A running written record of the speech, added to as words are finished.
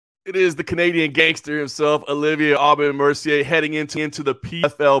It is the Canadian gangster himself, Olivier Aubin-Mercier, heading into the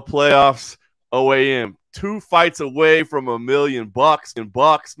PFL Playoffs. OAM, 2 fights away from $1 million.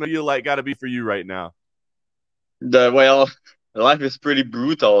 Maybe like got to be for you right now. Well, life is pretty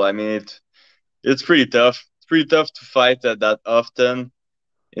brutal. I mean, it's pretty tough. It's pretty tough to fight that often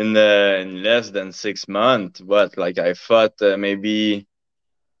in less than 6 months. But like I thought, maybe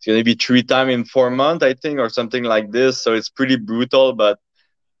it's gonna be 3 times in 4 months, I think, or something like this. So it's pretty brutal. But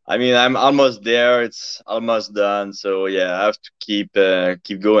I mean, I'm almost there. It's almost done. So yeah, I have to keep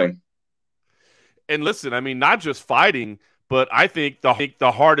going. And listen, I mean, not just fighting, but I think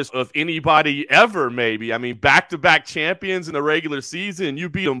the hardest of anybody ever. Maybe I mean, back-to-back champions in the regular season. You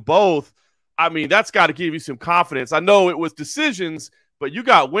beat them both. I mean, that's got to give you some confidence. I know it was decisions, but you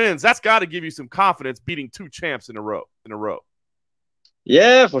got wins. That's got to give you some confidence beating 2 champs in a row.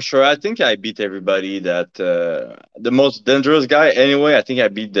 Yeah, for sure. I think I beat everybody. That the most dangerous guy, anyway. I think I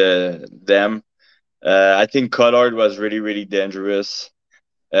beat them. I think Collard was really dangerous.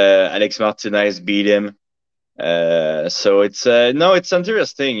 Alex Martinez beat him. So it's no, it's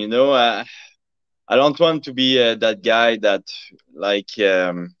interesting. I don't want to be that guy that like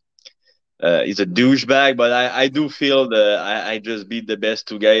is a douchebag, but I do feel I just beat the best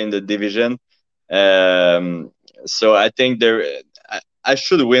 2 guy in the division. So I think I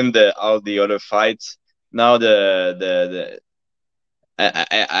should win all the other fights. Now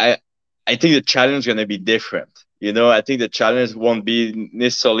I I think the challenge is gonna be different. I think the challenge won't be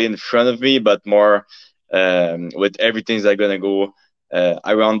necessarily in front of me, but more with everything that's gonna go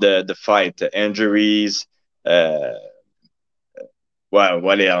around the fight, the injuries, uh,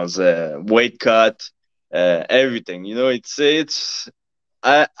 what else? Weight cut, everything. It's.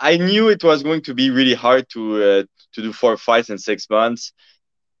 I knew it was going to be really hard to do 4 fights in 6 months,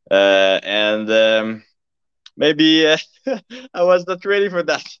 and maybe I was not ready for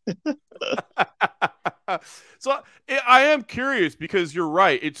that. So I am curious because you're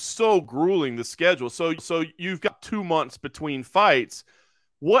right. It's so grueling, the schedule. So you've got 2 months between fights.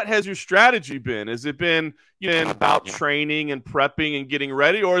 What has your strategy been? Has it been about training and prepping and getting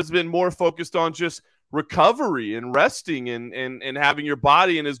ready, or has it been more focused on just recovery and resting and having your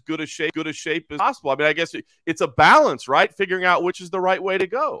body in as good a shape as possible? I mean, I guess it's a balance, right? Figuring out which is the right way to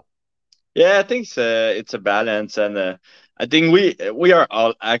go. Yeah, I think it's a balance, and I think we are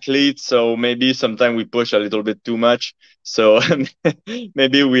all athletes, so maybe sometimes we push a little bit too much. So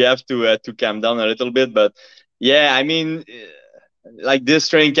maybe we have to calm down a little bit. But yeah, I mean, like this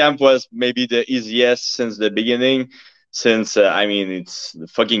training camp was maybe the easiest since the beginning, since I mean it's the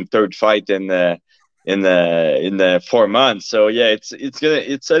fucking third fight in 4 months. So yeah,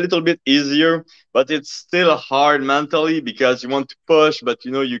 it's a little bit easier, but it's still hard mentally because you want to push, but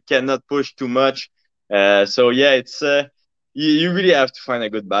you cannot push too much. So yeah, it's you really have to find a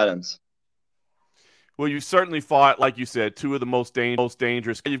good balance. Well, you certainly fought, like you said, two of the most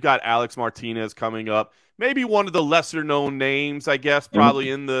dangerous. You've got Alex Martinez coming up, maybe one of the lesser known names, I guess, Mhm. probably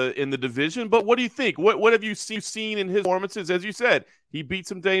in the division. But what do you think? What have you seen in his performances? As you said, he beat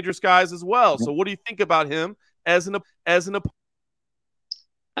some dangerous guys as well. So what do you think about him as an opponent?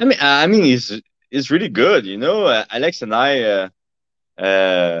 I mean, he's really good. Alex and I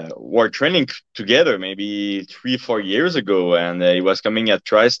were training together maybe 3 4 years ago, and he was coming at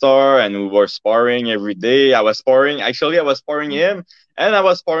TriStar, and we were sparring every day. I was sparring him, and I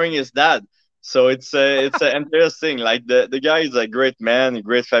was sparring his dad. So it's interesting. Like the guy is a great man, a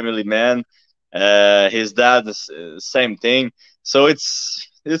great family man. His dad is same thing. So it's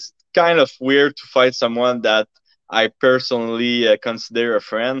kind of weird to fight someone that I personally consider a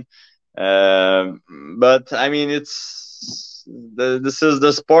friend. um, but I mean, this is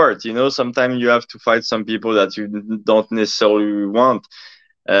the sport. Sometimes you have to fight some people that you don't necessarily want.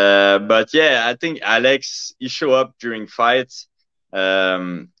 But yeah, I think Alex, he show up during fights.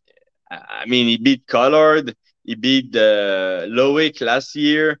 Um, I mean, he beat Collard, he beat Loic last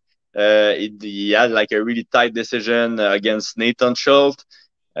year. He had like a really tight decision against Nathan Schultz.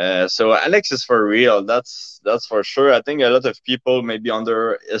 So Alex is for real. That's for sure. I think a lot of people maybe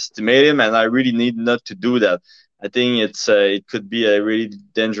underestimate him, and I really need not to do that. I think it could be a really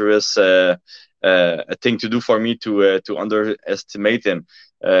dangerous a thing to do for me to underestimate him.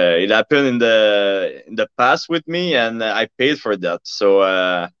 It happened in the past with me, and I paid for that. So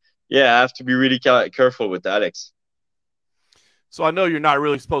yeah, I have to be really careful with Alex. So I know you're not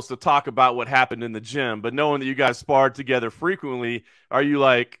really supposed to talk about what happened in the gym, but knowing that you guys sparred together frequently, are you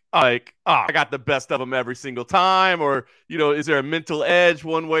oh, I got the best of them every single time, or is there a mental edge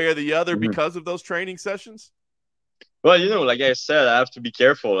one way or the other Mhm. because of those training sessions? Well, like I said, I have to be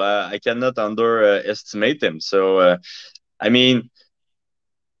careful. I cannot underestimate him. So I mean,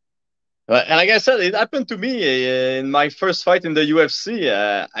 And like I said, it happened to me in my first fight in the UFC.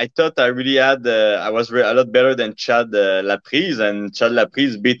 I thought I really had, I was a lot better than Chad Laprise, and Chad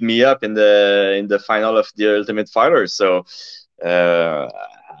Laprise beat me up in the final of the Ultimate Fighter. So uh,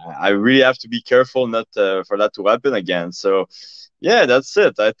 I really have to be careful not for that to happen again. So yeah, that's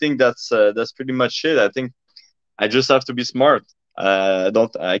it. I think that's pretty much it. I think I just have to be smart.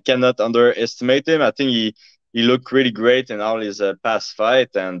 I cannot underestimate him. I think he looked really great in all his past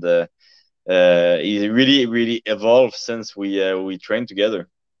fight, and he really evolved since we trained together.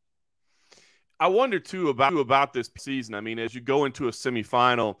 I wonder too about this season. I mean, as you go into a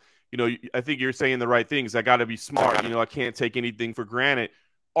semifinal, you know, I think you're saying the right things. I got to be smart. You know, I can't take anything for granted.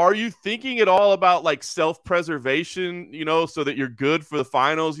 Are you thinking at all about like self-preservation, you know, so that you're good for the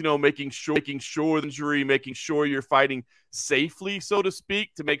finals, you know, making sure the injury, making sure you're fighting safely, so to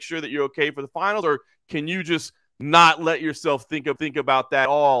speak, to make sure that you're okay for the finals? Or can you just not let yourself think about that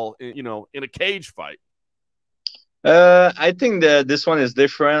all, you know, in a cage fight? I think that this one is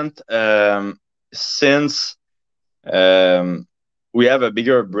different since um, we have a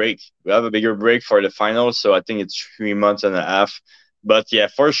bigger break. We have a bigger break for the finals, so I think it's 3 months and a half. But yeah,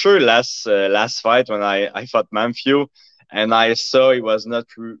 for sure, last fight when I fought Manfio, and I saw he was not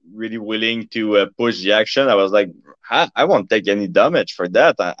really willing to push the action. I was like, I won't take any damage for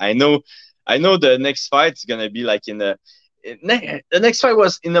that. I know the next fight is gonna be like the next fight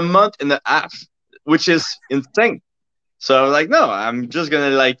was in a month and a half, which is insane. So I was like, no, I'm just gonna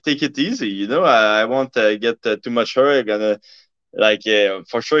like take it easy, you know. I won't get too much hurry. I'm gonna like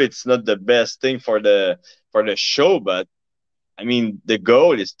for sure it's not the best thing for the show, but I mean the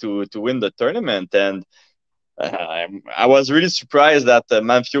goal is to win the tournament, and I was really surprised that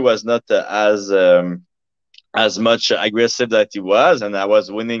Manfio was not as much aggressive that he was, and I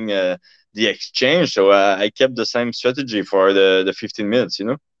was winning the exchange, so I kept the same strategy for the 15 minutes, you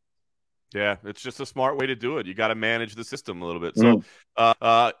know. Yeah, it's just a smart way to do it. You got to manage the system a little bit. So,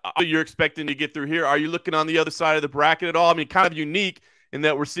 you're expecting to get through here. Are you looking on the other side of the bracket at all? I mean, kind of unique in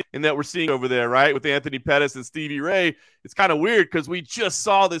that we're seeing over there, right, with Anthony Pettis and Stevie Ray. It's kind of weird because we just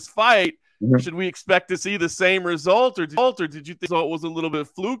saw this fight. Should we expect to see the same result, or did you think it was a little bit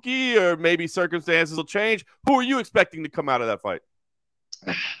fluky, or maybe circumstances will change? Who are you expecting to come out of that fight?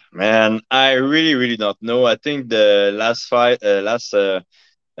 Man, I really don't know. I think the last fight, last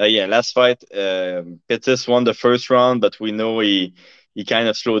fight, Pettis won the first round, but we know he kind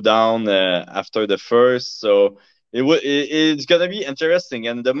of slowed down after the first. So it's gonna be interesting,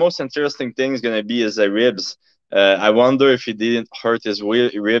 and the most interesting thing is gonna be his ribs. I wonder if he didn't hurt his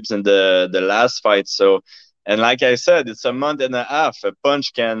ribs in the last fight. So, and like I said, it's a month and a half. A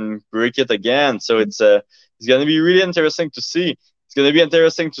punch can break it again. So it's gonna be really interesting to see. It's gonna be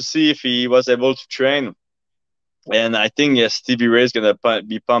interesting to see if he was able to train, and I think yes, Stevie Ray is gonna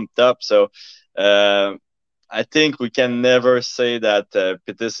be pumped up. So I think we can never say that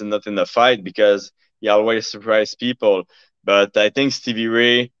Pettis is not in the fight because he always surprises people. But I think Stevie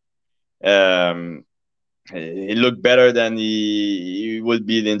Ray, he looked better than he would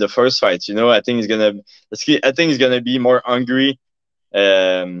be in the first fight. You know, I think he's gonna be more hungry.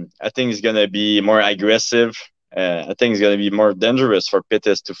 I think he's gonna be more aggressive. I think it's gonna be more dangerous for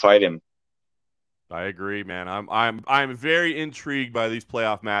Pettis to fight him. I agree, man. I'm very intrigued by these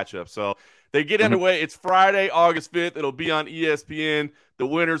playoff matchups. So they get underway. It's Friday, August 5th. It'll be on ESPN. The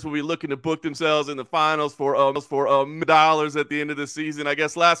winners will be looking to book themselves in the finals for $1 at the end of the season. I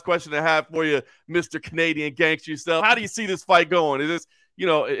guess last question I have for you, Mr. Canadian Gangster yourself. How do you see this fight going? Is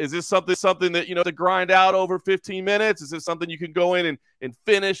this something that, to grind out over 15 minutes? Is this something you can go in and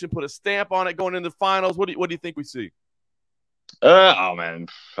finish and put a stamp on it going into the finals? What do you think we see? Oh man,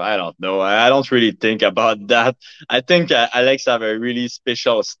 I don't know. I don't really think about that. I think Alex have a really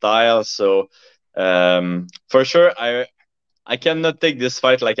special style, so for sure, I cannot take this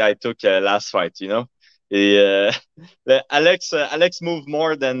fight like I took last fight. You know, Alex moved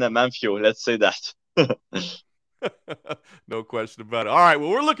more than Manfio. Let's say that. No question about it. All right, well,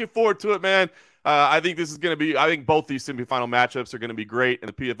 we're looking forward to it, man. I think this is going to be. I think both these semifinal matchups are going to be great, and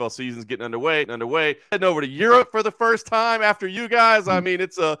the PFL season's getting underway. Heading over to Europe for the first time after you guys. I mean,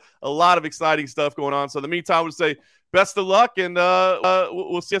 it's a lot of exciting stuff going on. So in the meantime, I would say best of luck, and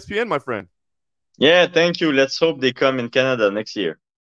we'll see ESPN, my friend. Yeah, thank you. Let's hope they come in Canada next year.